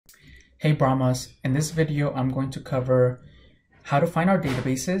Hey Brahmas, in this video I'm going to cover how to find our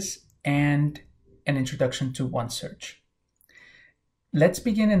databases and an introduction to OneSearch. Let's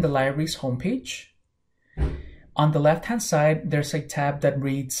begin in the library's homepage. On the left-hand side, there's a tab that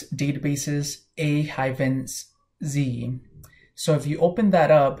reads Databases A-Z. So if you open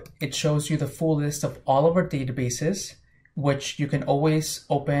that up, it shows you the full list of all of our databases, which you can always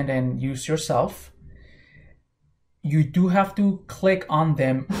open and use yourself. You do have to click on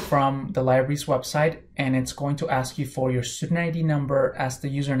them from the library's website, and it's going to ask you for your student ID number as the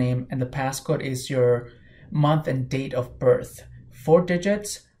username, and the passcode is your month and date of birth. 4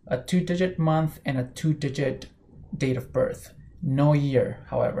 digits, a 2-digit month, and a 2-digit date of birth. No year,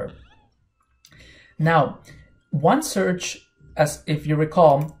 however. Now, OneSearch, as if you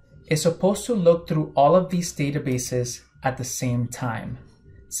recall, is supposed to look through all of these databases at the same time.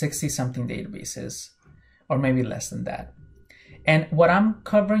 60-something databases, or maybe less than that. And what I'm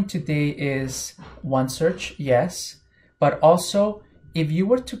covering today is OneSearch, yes, but also if you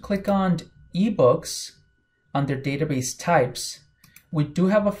were to click on ebooks under database types, we do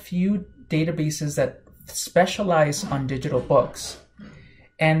have a few databases that specialize on digital books.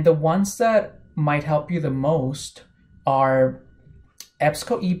 And the ones that might help you the most are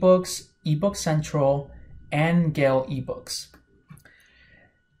EBSCO eBooks, eBook Central, and Gale eBooks.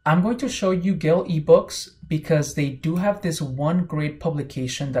 I'm going to show you Gale eBooks because they do have this one great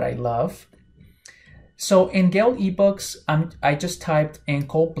publication that I love. So in Gale eBooks, I just typed "in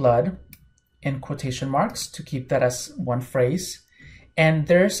cold blood" in quotation marks to keep that as one phrase. And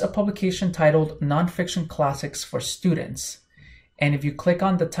there's a publication titled Nonfiction Classics for Students. And if you click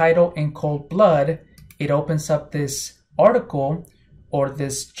on the title "In Cold Blood," it opens up this article or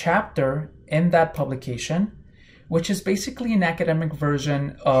this chapter in that publication, which is basically an academic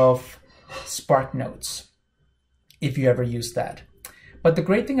version of Spark Notes, if you ever use that. But the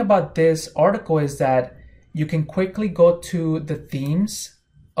great thing about this article is that you can quickly go to the themes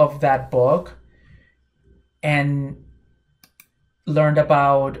of that book and learn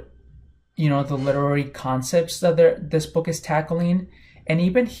about, the literary concepts that this book is tackling. And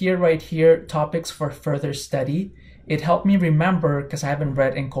even here, right here, topics for further study. It helped me remember, because I haven't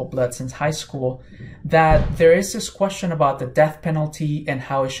read In Cold Blood since high school, that there is this question about the death penalty and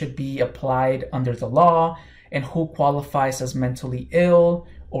how it should be applied under the law and who qualifies as mentally ill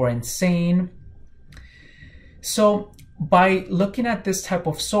or insane. So by looking at this type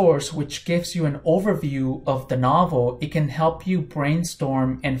of source, which gives you an overview of the novel, it can help you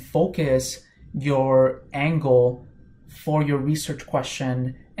brainstorm and focus your angle for your research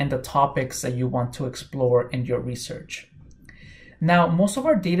question and the topics that you want to explore in your research. Now, most of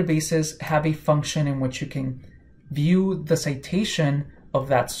our databases have a function in which you can view the citation of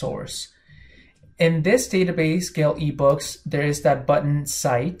that source. In this database, Gale eBooks, there is that button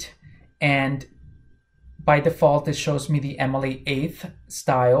Cite, and by default, it shows me the MLA 8th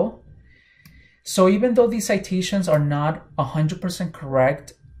style. So even though these citations are not 100%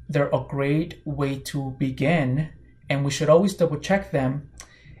 correct, they're a great way to begin, and we should always double check them.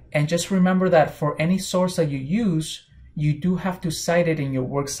 And just remember that for any source that you use, you do have to cite it in your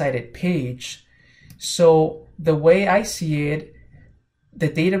Works Cited page. So the way I see it, the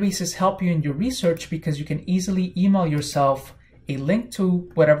databases help you in your research because you can easily email yourself a link to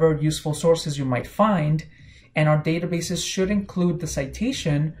whatever useful sources you might find, and our databases should include the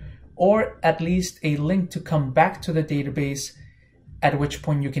citation or at least a link to come back to the database, at which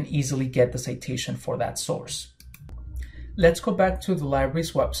point you can easily get the citation for that source. Let's go back to the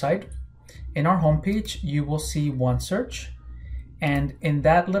library's website. In our homepage, you will see OneSearch, and in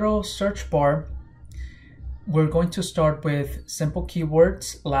that little search bar, we're going to start with simple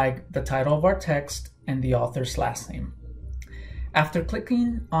keywords like the title of our text and the author's last name. After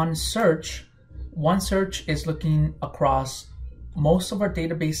clicking on search, OneSearch is looking across most of our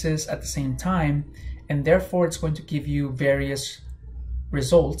databases at the same time, and therefore it's going to give you various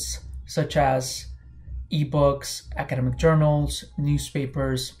results such as ebooks, academic journals,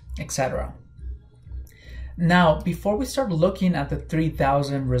 newspapers, etc. Now, before we start looking at the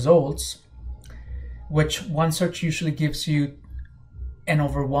 3,000 results, which OneSearch usually gives you an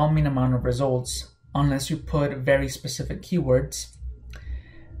overwhelming amount of results unless you put very specific keywords.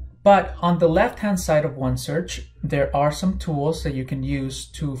 But on the left-hand side of OneSearch, there are some tools that you can use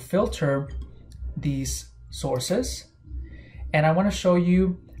to filter these sources. And I want to show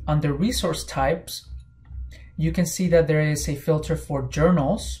you under resource types, you can see that there is a filter for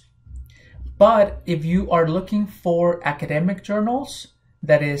journals. But if you are looking for academic journals,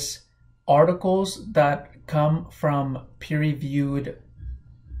 that is articles that come from peer-reviewed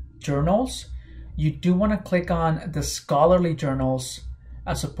journals, you do want to click on the scholarly journals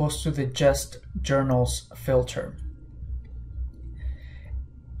as opposed to the just journals filter.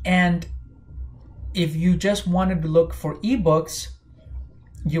 And if you just wanted to look for ebooks,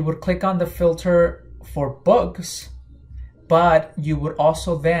 you would click on the filter for books, but you would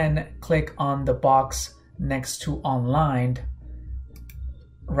also then click on the box next to online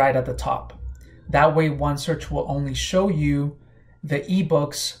right at the top. That way, OneSearch will only show you the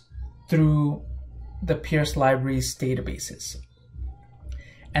ebooks through the Pearce Libraries databases.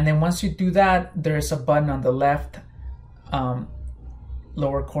 And then once you do that, there's a button on the left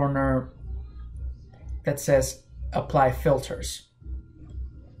lower corner that says Apply Filters.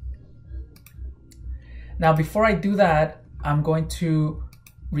 Now, before I do that, I'm going to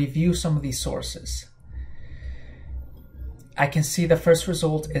review some of these sources. I can see the first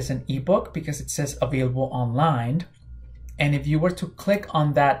result is an ebook because it says available online. And if you were to click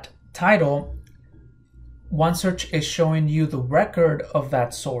on that title, OneSearch is showing you the record of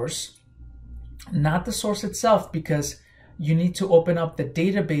that source, not the source itself, because you need to open up the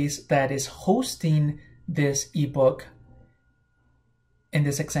database that is hosting this ebook in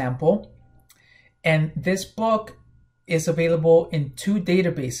this example. And this book is available in two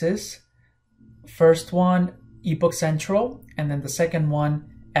databases. First one, eBook Central, and then the second one,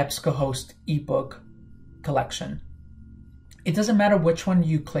 EBSCOhost ebook collection. It doesn't matter which one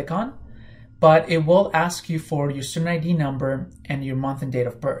you click on, but it will ask you for your student ID number and your month and date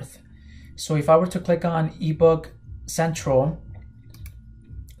of birth. So if I were to click on eBook Central,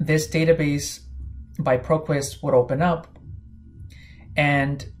 this database by ProQuest would open up.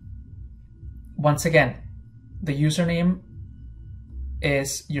 And once again, the username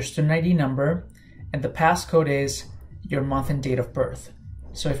is your student ID number, and the passcode is your month and date of birth.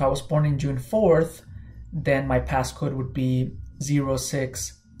 So if I was born in June 4th, then my passcode would be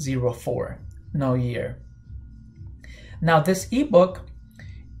 0604, no year. Now this ebook,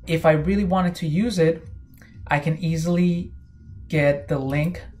 if I really wanted to use it, I can easily get the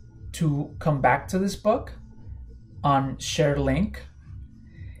link to come back to this book on Share Link.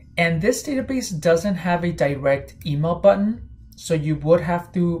 And this database doesn't have a direct email button, so you would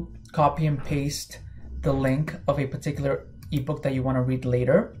have to copy and paste the link of a particular ebook that you want to read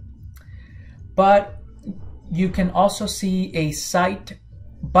later. But you can also see a cite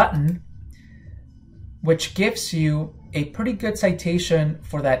button, which gives you a pretty good citation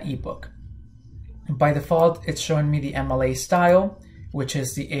for that ebook. By default, it's showing me the MLA style, which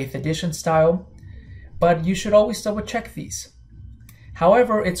is the 8th edition style, but you should always double check these.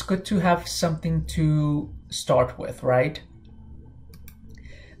 However, it's good to have something to start with, right?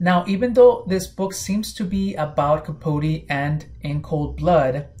 Now, even though this book seems to be about Capote and In Cold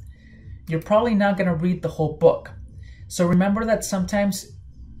Blood, you're probably not going to read the whole book. So remember that sometimes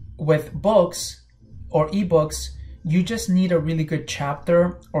with books or ebooks, you just need a really good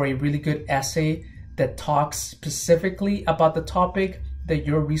chapter or a really good essay that talks specifically about the topic that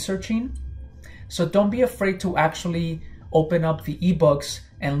you're researching. So don't be afraid to actually open up the ebooks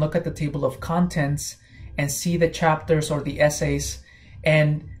and look at the table of contents and see the chapters or the essays.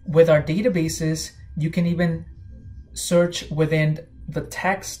 And with our databases, you can even search within the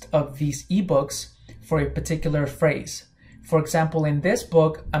text of these ebooks for a particular phrase. For example, in this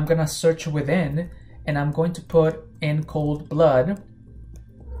book, I'm going to search within, and I'm going to put In Cold Blood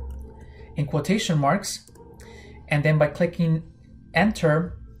in quotation marks. And then by clicking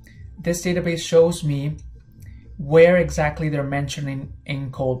enter, this database shows me where exactly they're mentioning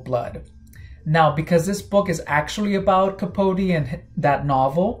In Cold Blood. Now, because this book is actually about Capote and that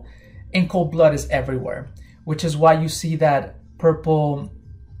novel, In Cold Blood is everywhere, which is why you see that purple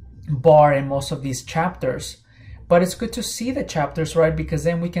bar in most of these chapters. But it's good to see the chapters, right? Because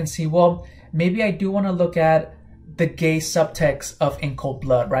then we can see, well, maybe I do want to look at the gay subtext of In Cold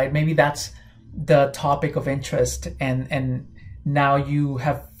Blood, right? Maybe that's the topic of interest, and now you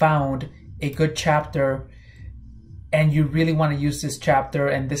have found a good chapter and you really want to use this chapter,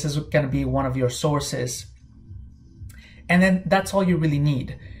 and this is going to be one of your sources. And then that's all you really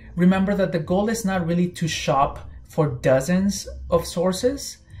need. Remember that the goal is not really to shop for dozens of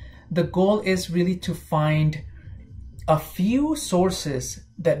sources. The goal is really to find a few sources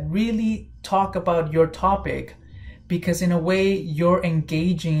that really talk about your topic, because in a way you're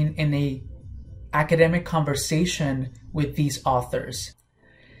engaging in a academic conversation with these authors.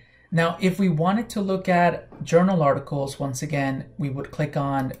 Now, if we wanted to look at journal articles, once again, we would click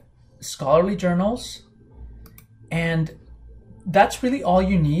on scholarly journals, and that's really all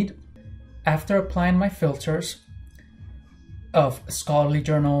you need. After applying my filters of scholarly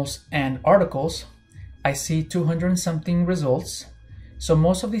journals and articles, I see 200 and something results. So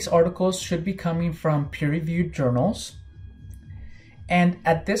most of these articles should be coming from peer-reviewed journals. And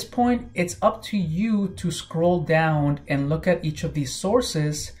at this point, it's up to you to scroll down and look at each of these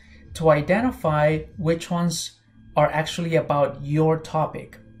sources to identify which ones are actually about your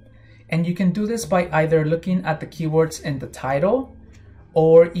topic. And you can do this by either looking at the keywords in the title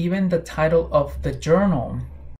or even the title of the journal.